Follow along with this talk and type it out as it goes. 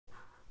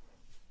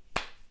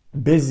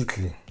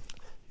Basically,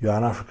 you're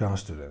an African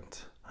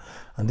student,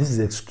 and this is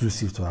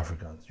exclusive to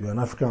Africans. You're an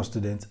African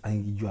student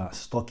and you are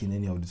stuck in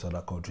any of these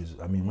other countries.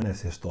 I mean, when I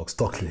say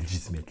stuck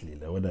legitimately,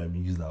 like when I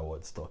use that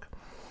word stuck.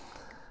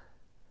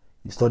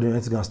 You're studying,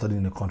 you're going to study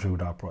in a country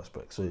without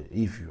prospects. So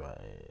if you are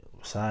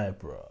in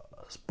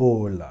Cyprus,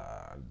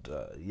 Poland,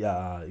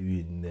 yeah,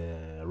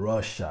 in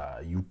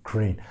Russia,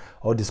 Ukraine,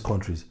 all these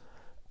countries,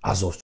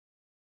 as of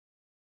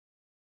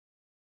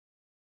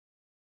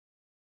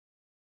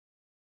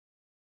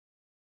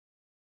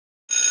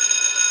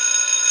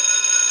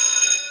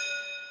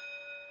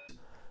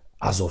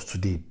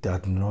today,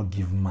 that do not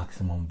give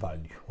maximum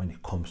value when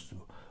it comes to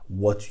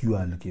what you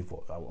are looking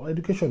for.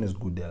 Education is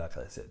good there, like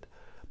I said,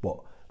 but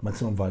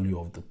maximum value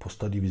of the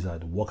post-study visa,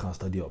 the work and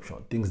study option,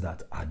 things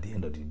that at the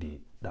end of the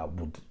day that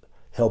would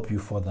help you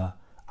further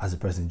as a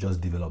person just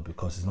develop,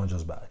 because it's not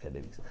just by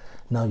academics.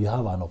 Now you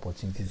have an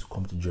opportunity to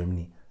come to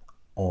Germany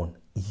on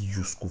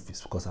EU school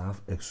fees, because I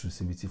have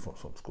exclusivity from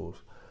some schools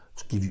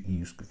to give you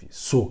EU school fees.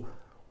 So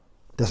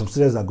there's some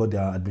students that got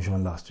their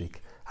admission last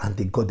week, and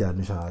they got their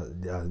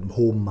admission, their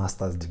whole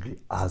master's degree,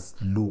 as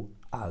low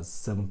as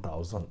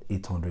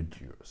 7,800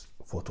 euros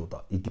for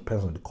total. It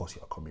depends on the course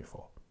you are coming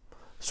for.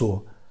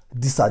 So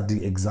these are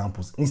the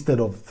examples. Instead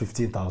of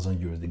 15,000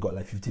 euros, they got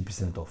like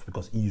 50% off,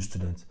 because EU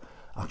students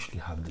actually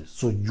have this.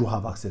 So you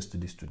have access to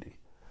this today.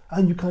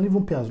 And you can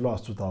even pay as low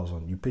as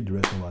 2,000. You pay the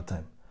rest over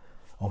time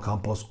on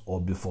campus or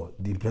before.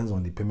 It depends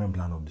on the payment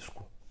plan of the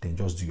school. Then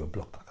just do your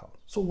blocked account.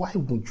 So why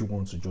wouldn't you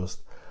want to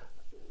just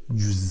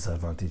use this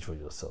advantage for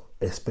yourself,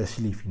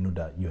 especially if you know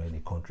that you're in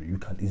a country you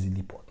can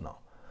easily port now?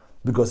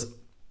 Because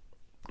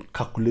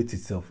calculate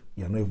itself,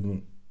 you're not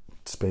even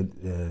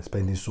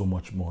spending so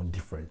much more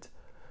different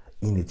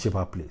in a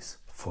cheaper place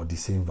for the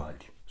same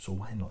value. So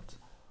why not?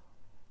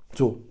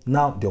 So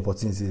now the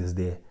opportunity is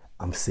there.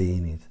 I'm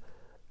saying it.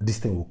 This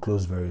thing will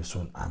close very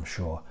soon, I'm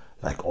sure.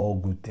 Like all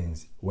good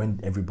things, when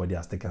everybody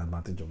has taken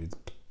advantage of it,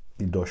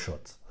 the door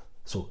shuts.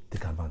 So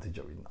take advantage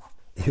of it now.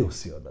 You'll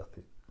see other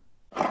things.